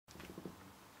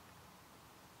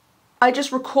I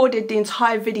just recorded the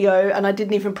entire video and I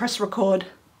didn't even press record.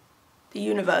 The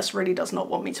universe really does not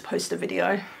want me to post a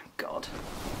video. God.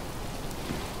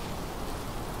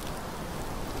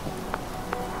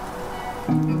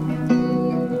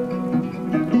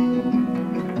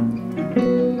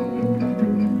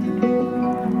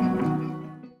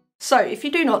 So, if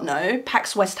you do not know,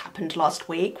 PAX West happened last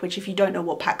week, which if you don't know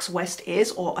what PAX West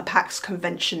is, or a PAX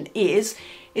convention is,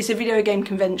 it's a video game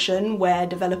convention where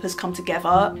developers come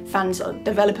together,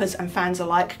 developers and fans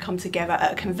alike come together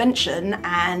at a convention,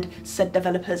 and said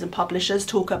developers and publishers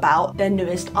talk about their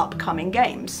newest upcoming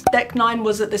games. Deck 9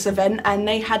 was at this event and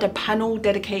they had a panel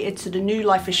dedicated to the new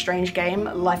Life is Strange game,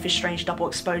 Life is Strange Double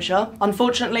Exposure.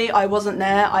 Unfortunately, I wasn't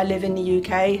there. I live in the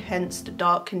UK, hence the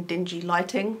dark and dingy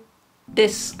lighting.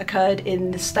 This occurred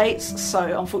in the States,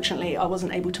 so unfortunately I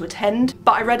wasn't able to attend,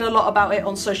 but I read a lot about it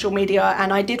on social media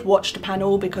and I did watch the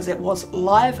panel because it was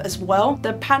live as well.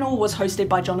 The panel was hosted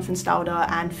by Jonathan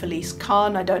Stauder and Felice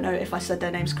Khan. I don't know if I said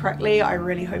their names correctly, I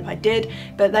really hope I did,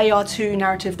 but they are two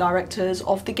narrative directors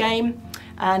of the game.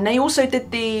 And they also did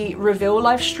the reveal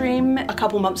live stream a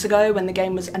couple months ago when the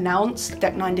game was announced.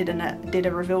 Deck 9 did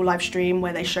a reveal live stream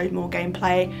where they showed more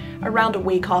gameplay around a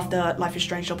week after Life is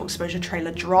Strange Double Exposure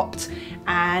trailer dropped.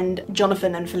 And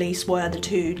Jonathan and Felice were the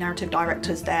two narrative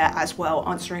directors there as well,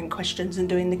 answering questions and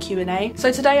doing the Q&A.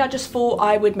 So today I just thought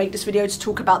I would make this video to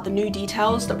talk about the new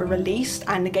details that were released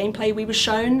and the gameplay we were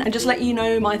shown, and just let you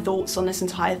know my thoughts on this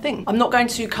entire thing. I'm not going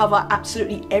to cover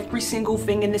absolutely every single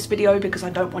thing in this video because I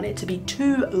don't want it to be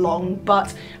too long,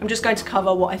 but I'm just going to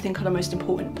cover what I think are the most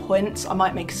important points. I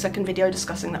might make a second video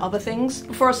discussing the other things.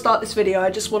 Before I start this video, I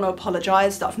just want to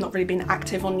apologise that I've not really been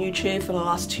active on YouTube for the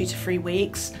last 2 to 3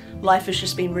 weeks. Life has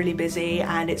just been really busy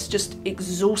and it's just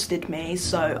exhausted me,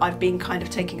 so I've been kind of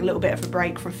taking a little bit of a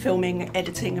break from filming,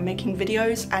 editing and making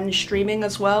videos and streaming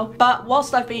as well. But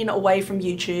whilst I've been away from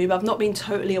YouTube, I've not been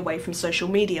totally away from social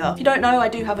media. If you don't know, I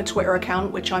do have a Twitter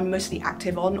account which I'm mostly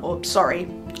active on, or sorry,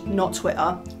 not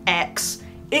Twitter, X.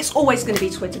 It's always going to be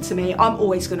Twitter to me. I'm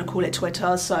always going to call it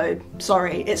Twitter, so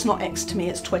sorry, it's not X to me,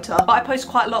 it's Twitter. But I post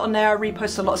quite a lot on there. I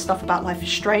repost a lot of stuff about Life is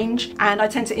Strange, and I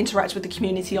tend to interact with the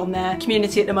community on there.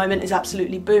 Community at the moment is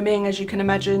absolutely booming, as you can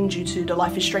imagine, due to the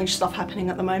Life is Strange stuff happening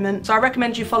at the moment. So I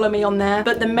recommend you follow me on there.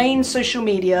 But the main social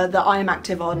media that I am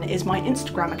active on is my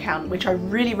Instagram account, which I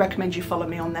really recommend you follow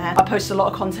me on there. I post a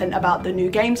lot of content about the new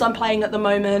games I'm playing at the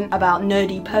moment, about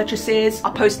nerdy purchases. I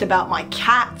post about my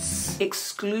cats,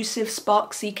 exclusive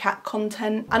Sparxxyy cat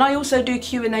content, and I also do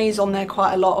Q&As on there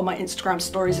quite a lot on my Instagram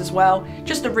stories as well.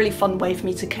 Just a really fun way for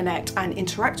me to connect and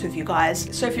interact with you guys.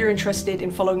 So if you're interested in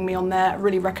following me on there, I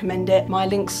really recommend it. My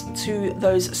links to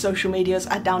those social medias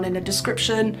are down in the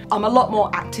description. I'm a lot more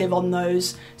active on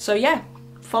those, so yeah,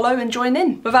 follow and join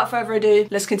in. Without further ado,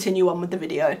 let's continue on with the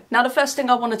video. Now, the first thing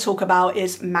I want to talk about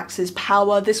is Max's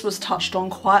power. This was touched on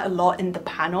quite a lot in the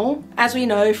panel. As we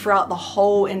know, throughout the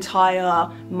whole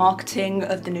entire marketing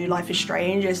of the new Life is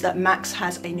Strange is that Max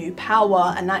has a new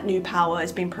power, and that new power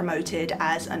has been promoted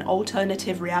as an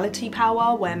alternative reality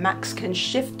power where Max can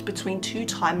shift between 2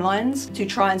 timelines to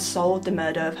try and solve the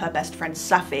murder of her best friend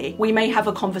Safi. We may have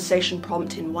a conversation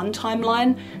prompt in one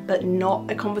timeline, but not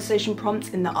a conversation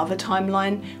prompt in the other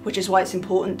timeline, which is why it's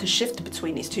important to shift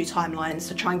between these 2 timelines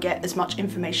to try and get as much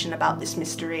information about this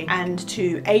mystery and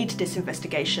to aid this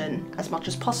investigation as much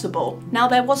as possible. Now,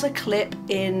 there was a clip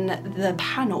in the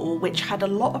panel which had a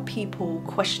lot of people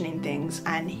questioning things,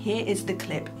 and here is the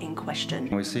clip in question.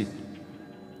 We see.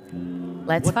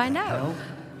 Let's find out.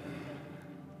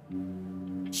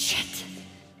 Shit.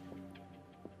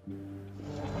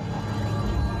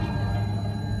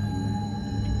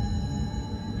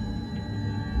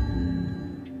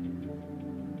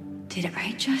 Did it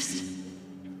right, just?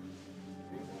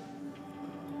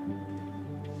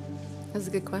 That's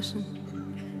a good question.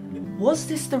 Was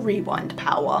this the rewind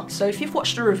power? So if you've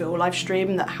watched the reveal live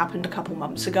stream that happened a couple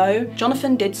months ago,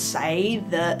 Jonathan did say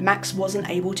that Max wasn't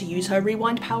able to use her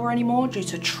rewind power anymore due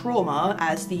to trauma,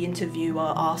 as the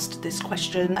interviewer asked this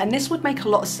question. And this would make a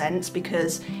lot of sense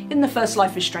because in the first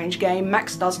Life is Strange game,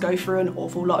 Max does go through an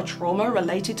awful lot of trauma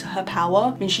related to her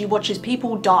power. I mean, she watches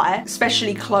people die,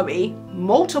 especially Chloe,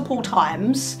 multiple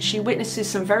times. She witnesses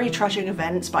some very tragic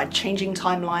events by changing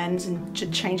timelines and to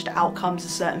change the outcomes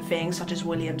of certain things, such as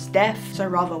William's death. So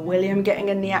rather William getting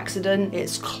in the accident,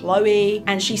 it's Chloe,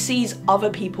 and she sees other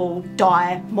people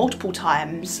die multiple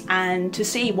times, and to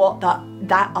see what that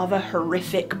that other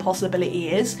horrific possibility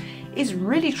is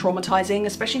really traumatizing,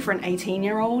 especially for an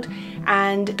 18-year-old.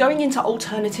 And going into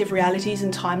alternative realities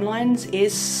and timelines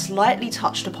is slightly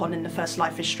touched upon in the first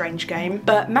Life is Strange game,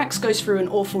 but Max goes through an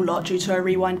awful lot due to her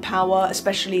rewind power,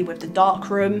 especially with the dark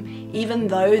room. Even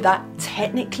though that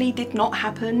technically did not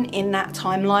happen in that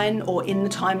timeline, or in the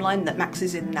timeline that Max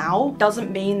is in now,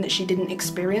 doesn't mean that she didn't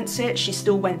experience it. She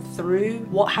still went through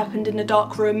what happened in the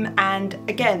dark room, and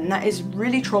again, that is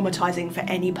really traumatizing for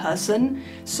any person.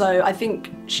 So I think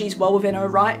she's well within her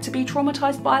right to be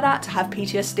traumatized by that, to have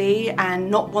PTSD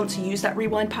and not want to use that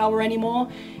rewind power anymore,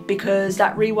 because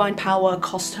that rewind power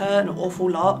cost her an awful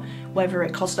lot, whether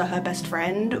it cost her best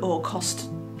friend or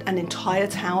cost an entire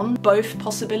town. Both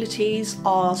possibilities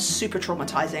are super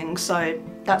traumatizing, so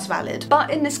that's valid.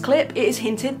 But in this clip, it is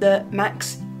hinted that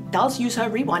Max does use her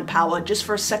rewind power just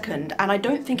for a second, and I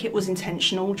don't think it was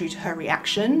intentional due to her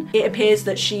reaction. It appears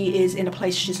that she is in a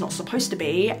place she's not supposed to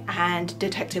be, and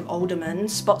Detective Alderman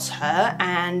spots her,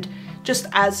 and just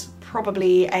as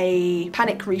probably a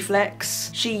panic reflex,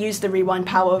 she used the rewind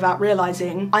power without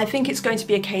realizing. I think it's going to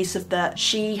be a case of that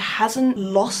she hasn't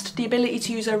lost the ability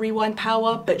to use her rewind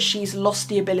power, but she's lost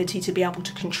the ability to be able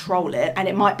to control it, and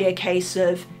it might be a case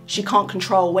of she can't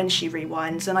control when she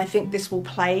rewinds, and I think this will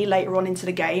play later on into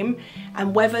the game,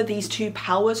 and whether these two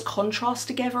powers contrast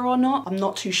together or not, I'm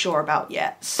not too sure about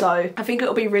yet. So I think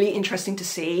it'll be really interesting to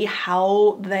see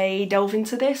how they delve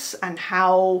into this and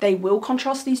how they will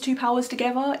contrast these two powers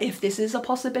together, if this is a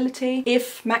possibility.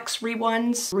 If Max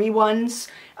rewinds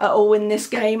at all in this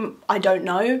game, I don't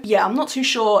know. Yeah, I'm not too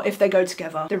sure if they go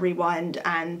together, the rewind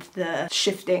and the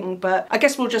shifting, but I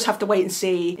guess we'll just have to wait and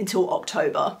see until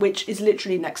October, which is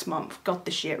literally next month. God,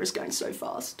 this year is going so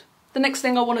fast. The next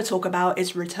thing I want to talk about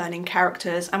is returning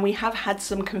characters, and we have had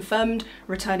some confirmed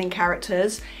returning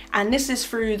characters, and this is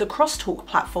through the Crosstalk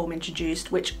platform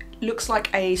introduced, which looks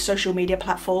like a social media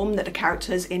platform that the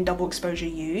characters in Double Exposure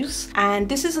use. And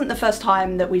this isn't the first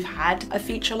time that we've had a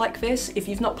feature like this. If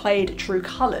you've not played True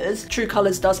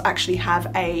Colors does actually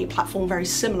have a platform very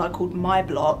similar called My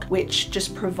Block, which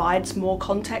just provides more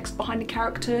context behind the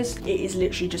characters. It is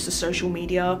literally just a social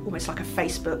media, almost like a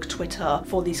Facebook, Twitter,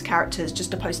 for these characters just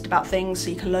to post about things,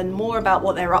 so you can learn more about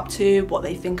what they're up to, what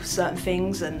they think of certain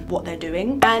things, and what they're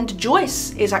doing. And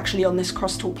Joyce is actually on this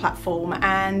Crosstalk platform,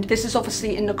 and this is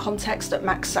obviously in the context that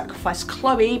Max sacrificed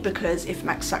Chloe, because if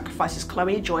Max sacrifices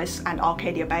Chloe, Joyce and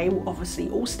Arcadia Bay will obviously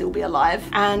all still be alive.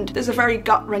 And there's a very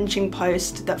gut-wrenching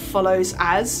post that follows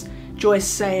as Joyce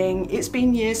saying, "It's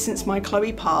been years since my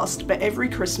Chloe passed, but every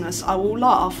Christmas I will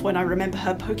laugh when I remember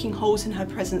her poking holes in her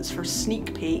presents for a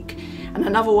sneak peek." And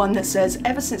another one that says,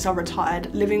 "Ever since I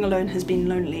retired, living alone has been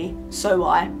lonely. So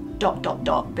I... ...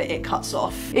 but it cuts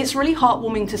off. It's really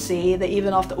heartwarming to see that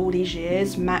even after all these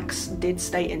years, Max did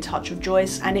stay in touch with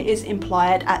Joyce, and it is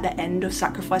implied at the end of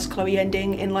Sacrifice Chloe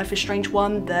ending in Life is Strange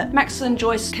 1 that Max and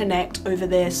Joyce connect over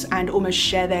this and almost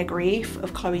share their grief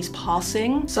of Chloe's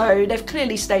passing. So they've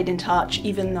clearly stayed in touch,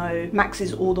 even though Max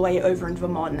is all the way over in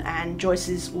Vermont and Joyce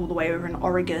is all the way over in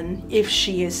Oregon, if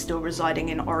she is still residing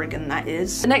in Oregon, that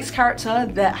is. The next character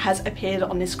that has appeared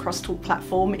on this Crosstalk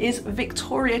platform is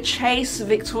Victoria Chase.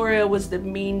 Victoria was the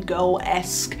mean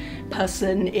girl-esque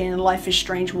person in Life is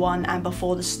Strange 1 and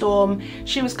Before the Storm.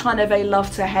 She was kind of a love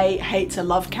to hate, hate to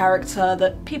love character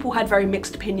that people had very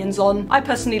mixed opinions on. I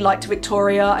personally liked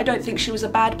Victoria. I don't think she was a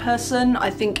bad person. I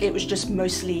think it was just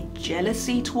mostly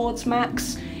jealousy towards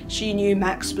Max. She knew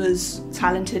Max was a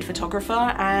talented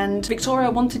photographer and Victoria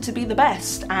wanted to be the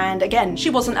best. And again, she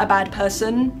wasn't a bad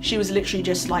person. She was literally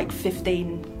just like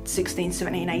 15, 16,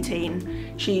 17,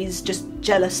 18. She's just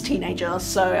jealous teenager,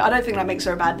 so I don't think that makes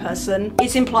her a bad person.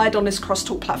 It's implied on this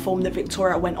Crosstalk platform that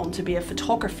Victoria went on to be a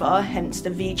photographer, hence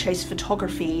the V Chase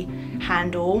Photography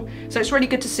handle. So it's really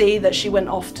good to see that she went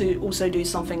off to also do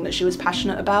something that she was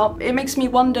passionate about. It makes me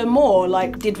wonder more,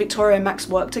 like, did Victoria and Max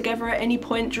work together at any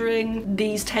point during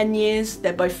these 10 years?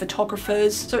 They're both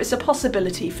photographers, so it's a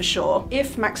possibility for sure.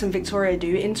 If Max and Victoria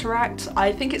do interact,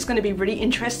 I think it's going to be really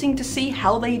interesting to see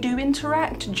how they do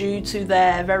interact due to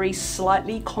their very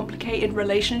slightly complicated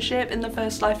relationship in the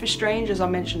first Life is Strange, as I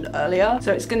mentioned earlier.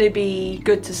 So it's going to be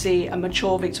good to see a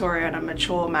mature Victoria and a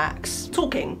mature Max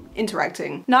talking,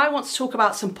 interacting. Now I want to talk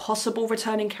about some possible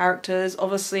returning characters.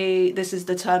 Obviously this is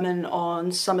determined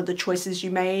on some of the choices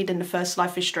you made in the first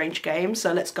Life is Strange game,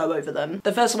 so let's go over them.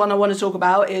 The first one I want to talk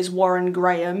about is Warren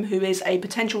Graham, who is a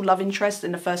potential love interest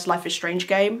in the first Life is Strange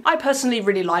game. I personally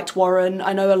really liked Warren.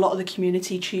 I know a lot of the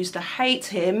community choose to hate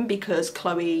him because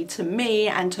Chloe, to me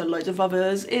and to loads of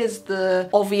others, is the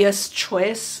obvious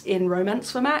choice in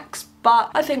romance for Max, but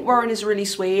I think Warren is really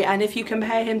sweet, and if you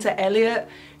compare him to Elliot,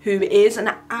 who is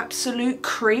an absolute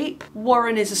creep.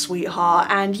 Warren is a sweetheart,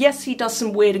 and yes, he does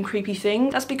some weird and creepy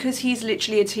things. That's because he's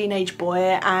literally a teenage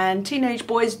boy, and teenage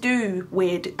boys do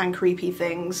weird and creepy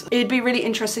things. It'd be really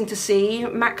interesting to see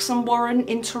Max and Warren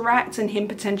interact and him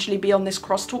potentially be on this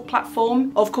crosstalk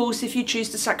platform. Of course, if you choose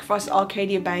to sacrifice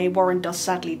Arcadia Bay, Warren does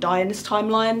sadly die in this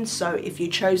timeline, so if you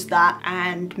chose that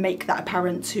and make that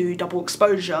apparent to Double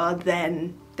Exposure,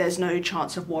 then there's no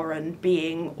chance of Warren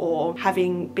being or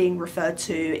being referred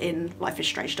to in Life is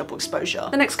Strange Double Exposure.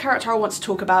 The next character I want to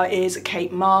talk about is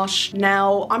Kate Marsh.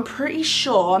 Now, I'm pretty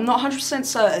sure, I'm not 100%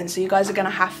 certain, so you guys are gonna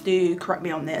have to correct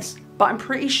me on this, but I'm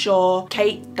pretty sure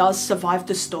Kate does survive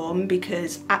the storm,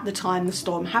 because at the time the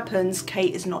storm happens,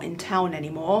 Kate is not in town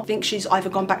anymore. I think she's either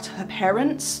gone back to her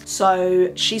parents,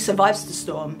 so she survives the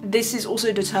storm. This is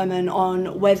also determined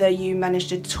on whether you manage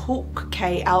to talk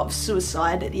Kate out of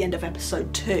suicide at the end of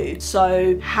episode 2.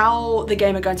 So how the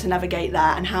game are going to navigate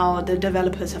that and how the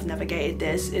developers have navigated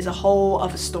this is a whole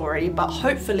other story, but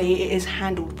hopefully it is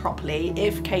handled properly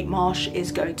if Kate Marsh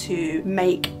is going to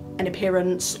make an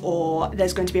appearance or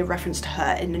there's going to be a reference to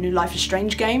her in the new Life is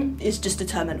Strange game is just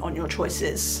determined on your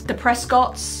choices. The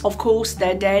Prescotts, of course,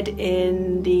 they're dead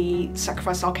in the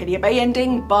Sacrifice Arcadia Bay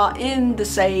ending, but in the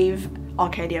Save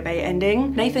Arcadia Bay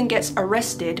ending, Nathan gets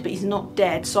arrested, but he's not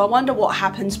dead. So I wonder what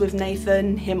happens with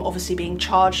Nathan, him obviously being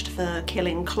charged for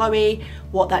killing Chloe,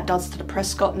 what that does to the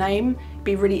Prescott name.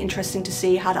 Be really interesting to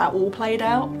see how that all played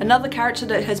out. Another character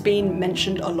that has been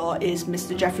mentioned a lot is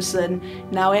Mr. Jefferson.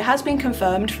 Now, it has been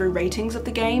confirmed through ratings of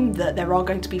the game that there are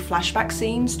going to be flashback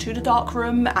scenes to the dark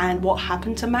room and what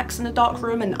happened to Max in the dark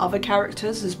room and other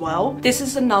characters as well. This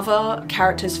is another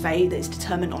character's fate that is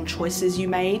determined on choices you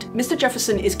made. Mr.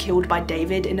 Jefferson is killed by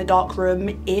David in the dark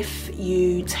room. If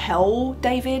you tell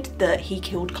David that he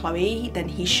killed Chloe, then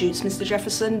he shoots Mr.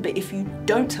 Jefferson, but if you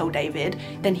don't tell David,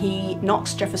 then he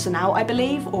knocks Jefferson out, I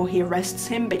believe, or he arrests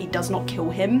him, but he does not kill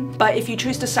him. But if you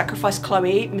choose to sacrifice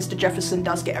Chloe, Mr. Jefferson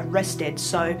does get arrested,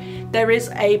 so there is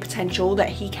a potential that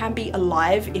he can be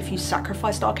alive if you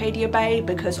sacrificed Arcadia Bay,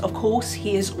 because of course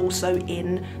he is also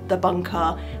in the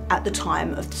bunker at the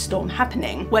time of the storm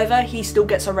happening. Whether he still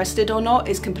gets arrested or not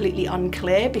is completely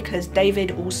unclear, because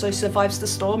David also survives the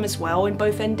storm as well in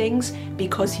both endings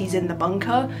because he's in the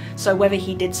bunker. So whether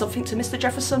he did something to Mr.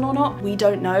 Jefferson or not, we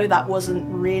don't know. That wasn't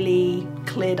really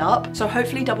cleared up. So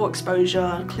hopefully Double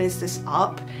Exposure clears this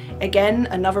up. Again,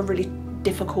 another really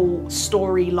difficult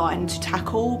storyline to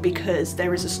tackle, because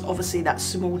there is obviously that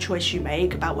small choice you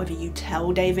make about whether you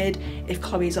tell David if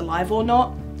Chloe's alive or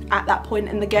not at that point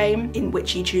in the game, in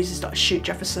which he chooses to shoot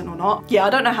Jefferson or not. Yeah, I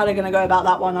don't know how they're gonna go about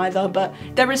that one either, but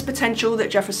there is potential that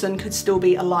Jefferson could still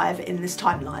be alive in this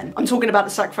timeline. I'm talking about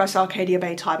the Sacrifice Arcadia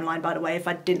Bay timeline, by the way, if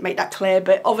I didn't make that clear,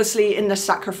 but obviously in the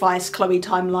Sacrifice Chloe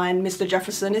timeline, Mr.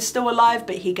 Jefferson is still alive,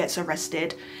 but he gets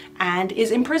arrested and is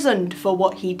imprisoned for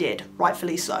what he did,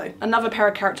 rightfully so. Another pair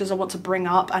of characters I want to bring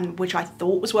up, and which I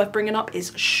thought was worth bringing up,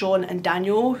 is Sean and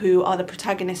Daniel, who are the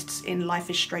protagonists in Life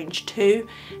is Strange 2.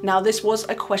 Now, this was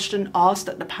a question asked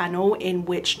at the panel in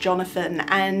which Jonathan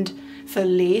and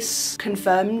Felice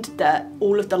confirmed that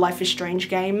all of the Life is Strange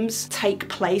games take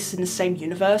place in the same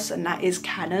universe, and that is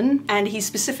canon. And he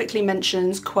specifically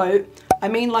mentions, quote, "I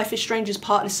mean, Life is Strange is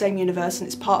part of the same universe and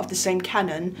it's part of the same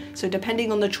canon, so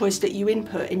depending on the choice that you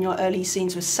input in your early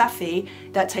scenes with Safi,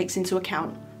 that takes into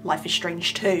account Life is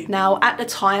Strange 2. Now, at the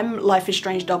time Life is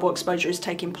Strange Double Exposure is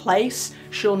taking place,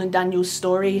 Sean and Daniel's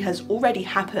story has already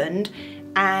happened,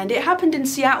 and it happened in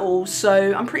Seattle,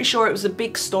 so I'm pretty sure it was a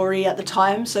big story at the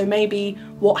time, so maybe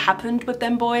what happened with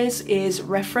them boys is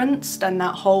referenced, and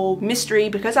that whole mystery,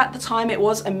 because at the time it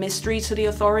was a mystery to the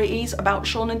authorities about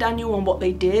Sean and Daniel and what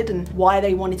they did and why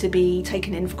they wanted to be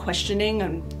taken in for questioning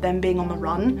and them being on the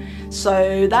run.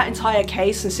 So that entire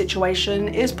case and situation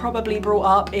is probably brought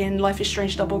up in Life is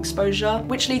Strange Double Exposure,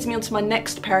 which leads me on to my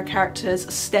next pair of characters,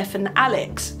 Steph and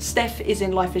Alex. Steph is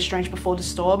in Life is Strange Before the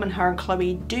Storm, and her and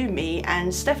Chloe do meet,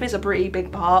 and Steph is a pretty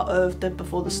big part of the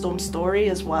Before the Storm story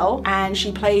as well, and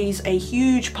she plays a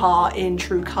huge part in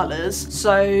True Colors.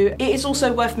 So it is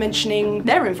also worth mentioning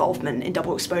their involvement in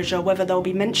Double Exposure, whether they'll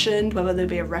be mentioned, whether there'll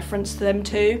be a reference to them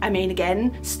too. I mean,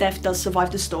 again, Steph does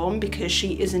survive the storm because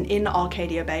she isn't in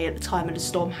Arcadia Bay at the time of the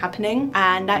storm happening,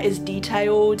 and that is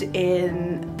detailed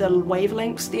in the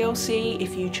Wavelengths DLC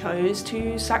if you chose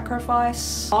to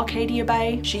sacrifice Arcadia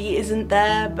Bay. She isn't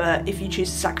there, but if you choose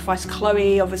to sacrifice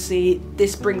Chloe, obviously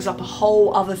this brings up a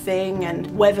whole other thing, and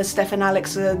whether Steph and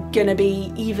Alex are gonna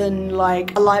be even like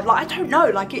alive, like I don't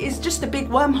know, like it is just a big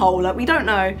wormhole, like we don't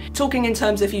know. Talking in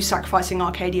terms of you sacrificing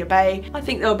Arcadia Bay, I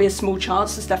think there'll be a small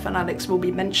chance that Steph and Alex will be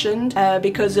mentioned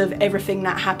because of everything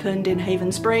that happened in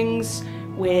Haven Springs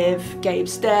with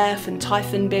Gabe's death and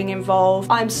Typhon being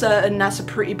involved. I'm certain that's a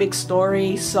pretty big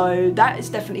story, so that is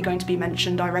definitely going to be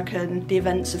mentioned, I reckon. The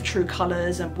events of True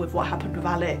Colours and with what happened with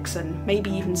Alex and maybe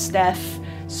even Steph.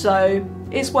 So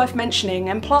it's worth mentioning,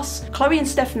 and plus Chloe and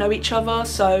Steph know each other,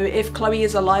 so if Chloe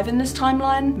is alive in this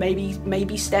timeline,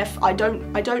 maybe Steph, I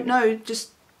don't know,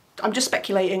 I'm just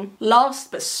speculating.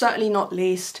 Last but certainly not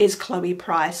least is Chloe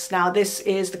Price. Now this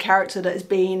is the character that has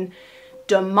been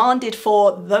demanded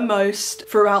for the most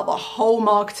throughout the whole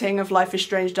marketing of Life is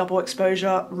Strange Double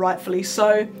Exposure, rightfully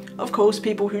so. Of course,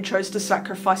 people who chose to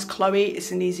sacrifice Chloe,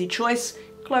 it's an easy choice.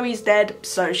 Chloe's dead,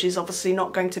 so she's obviously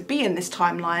not going to be in this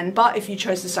timeline, but if you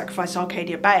chose to sacrifice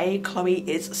Arcadia Bay, Chloe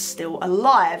is still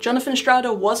alive. Jonathan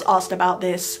Strauder was asked about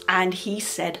this, and he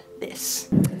said this.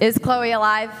 Is Chloe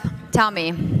alive? Tell me.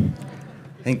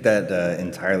 I think that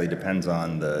entirely depends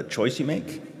on the choice you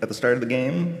make at the start of the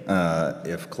game.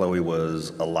 If Chloe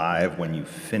was alive when you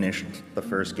finished the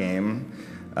first game,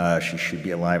 she should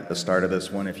be alive at the start of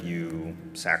this one. If you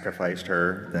sacrificed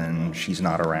her, then she's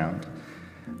not around.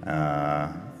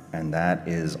 And that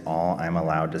is all I'm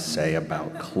allowed to say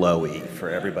about Chloe for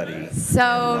everybody.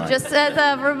 So just as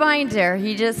a reminder,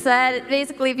 he just said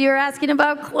basically if you're asking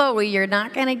about Chloe, you're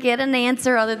not going to get an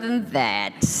answer other than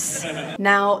that.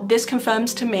 Now this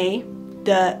confirms to me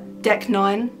that Deck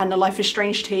 9 and the Life is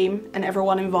Strange team and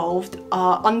everyone involved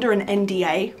are under an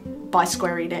NDA by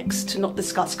Square Enix to not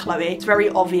discuss Chloe. It's very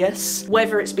obvious.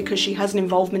 Whether it's because she has an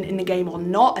involvement in the game or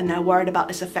not and they're worried about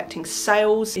this affecting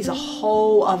sales is a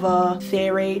whole other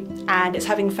theory, and it's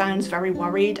having fans very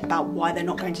worried about why they're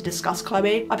not going to discuss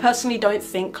Chloe. I personally don't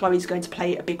think Chloe's going to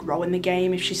play a big role in the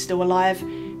game if she's still alive,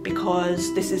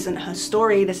 because this isn't her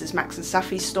story, this is Max and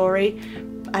Safi's story,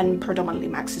 and predominantly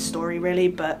Max's story really,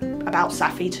 but about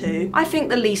Safi too. I think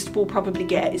the least we'll probably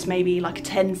get is maybe like a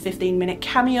 10-15 minute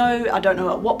cameo. I don't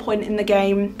know at what point in the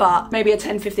game, but maybe a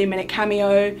 10-15 minute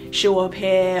cameo. She'll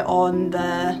appear on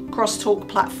the crosstalk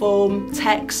platform,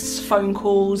 texts, phone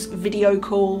calls, video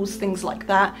calls, things like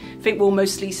that. I think we'll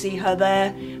mostly see her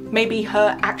there. Maybe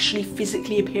her actually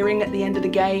physically appearing at the end of the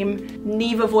game.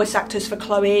 Neither voice actors for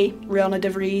Chloe, Rihanna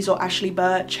DeVries or Ashley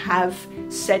Birch, have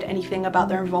said anything about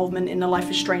their involvement in the Life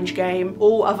is Strange game.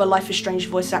 All other Life is Strange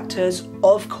voice actors,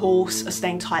 of course, are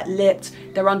staying tight-lipped.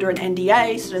 They're under an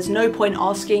NDA, so there's no point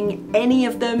asking any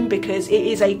of them because it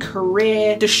is a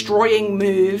career-destroying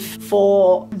move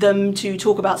for them to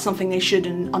talk about something they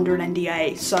shouldn't under an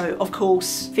NDA. So, of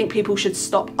course, I think people should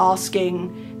stop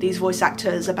asking these voice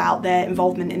actors about their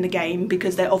involvement in the game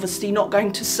because they're obviously not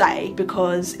going to say,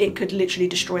 because it could literally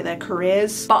destroy their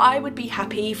careers. But I would be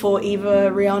happy for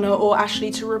either Rihanna or Ashley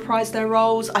to reprise their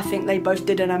roles. I think they both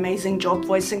did an amazing job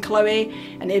voicing Chloe,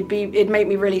 and it'd make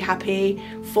me really happy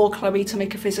for Chloe to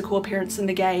make a physical appearance in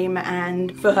the game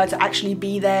and for her to actually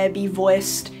be there, be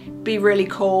voiced, be really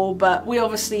cool, but we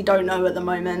obviously don't know at the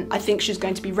moment. I think she's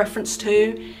going to be referenced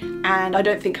to, and I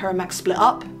don't think her and Max split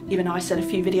up, even though I said a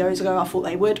few videos ago I thought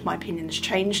they would. My opinion has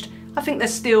changed. I think they're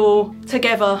still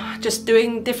together, just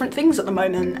doing different things at the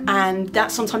moment, and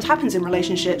that sometimes happens in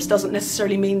relationships. Doesn't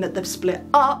necessarily mean that they've split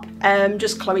up.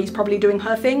 Just Chloe's probably doing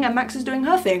her thing and Max is doing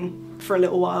her thing for a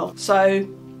little while. So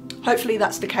hopefully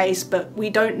that's the case, but we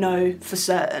don't know for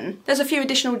certain. There's a few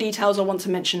additional details I want to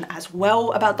mention as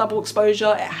well about Double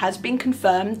Exposure. It has been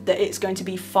confirmed that it's going to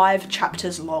be 5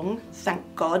 chapters long,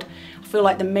 thank God. I feel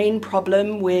like the main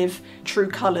problem with True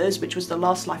Colours, which was the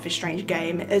last Life is Strange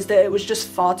game, is that it was just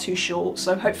far too short,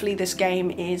 so hopefully this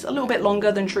game is a little bit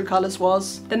longer than True Colours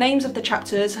was. The names of the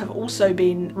chapters have also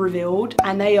been revealed,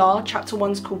 and they are, chapter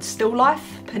 1's called Still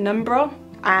Life, Penumbra,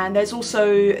 and there's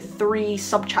also 3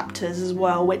 sub-chapters as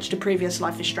well, which the previous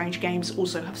Life is Strange games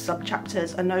also have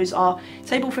sub-chapters, and those are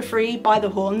Table for 3, By the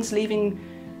Horns, Leaving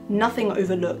Nothing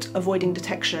Overlooked, Avoiding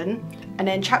Detection, and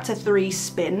then chapter 3,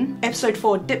 Spin, episode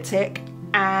 4, Diptych,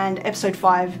 and episode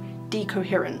 5,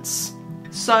 Decoherence.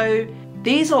 So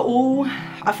these are all,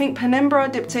 I think Penumbra,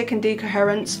 Diptych and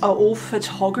Decoherence are all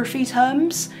photography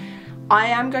terms. I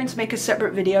am going to make a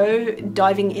separate video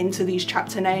diving into these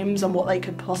chapter names and what they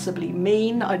could possibly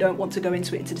mean. I don't want to go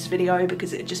into this video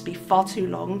because it'd just be far too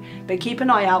long, but keep an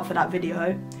eye out for that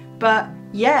video. But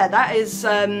yeah, that is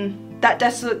that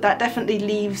definitely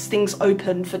leaves things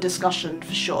open for discussion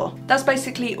for sure. That's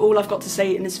basically all I've got to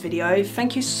say in this video.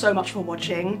 Thank you so much for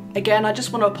watching. Again, I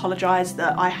just want to apologise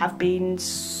that I have been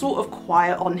sort of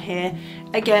quiet on here.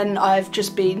 Again, I've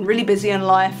just been really busy in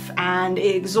life and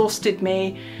it exhausted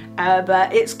me,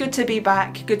 but it's good to be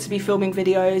back, good to be filming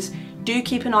videos. Do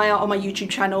keep an eye out on my YouTube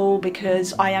channel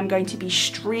because I am going to be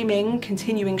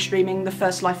continuing streaming the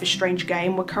first Life is Strange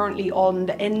game. We're currently on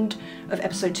the end of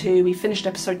episode 2. We finished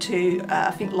episode 2,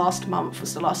 I think last month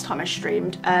was the last time I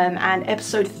streamed. And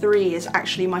episode 3 is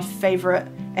actually my favourite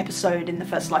episode in the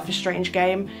first Life is Strange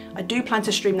game. I do plan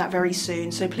to stream that very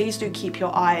soon, so please do keep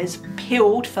your eyes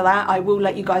peeled for that. I will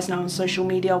let you guys know on social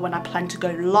media when I plan to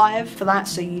go live for that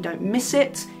so you don't miss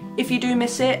it. If you do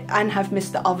miss it and have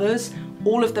missed the others,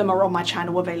 all of them are on my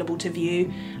channel available to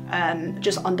view,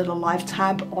 just under the live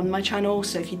tab on my channel.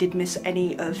 So if you did miss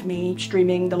any of me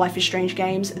streaming the Life is Strange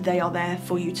games, they are there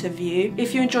for you to view.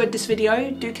 If you enjoyed this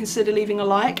video, do consider leaving a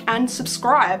like and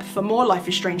subscribe for more Life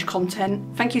is Strange content.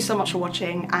 Thank you so much for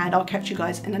watching, and I'll catch you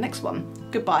guys in the next one.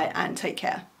 Goodbye and take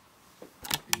care.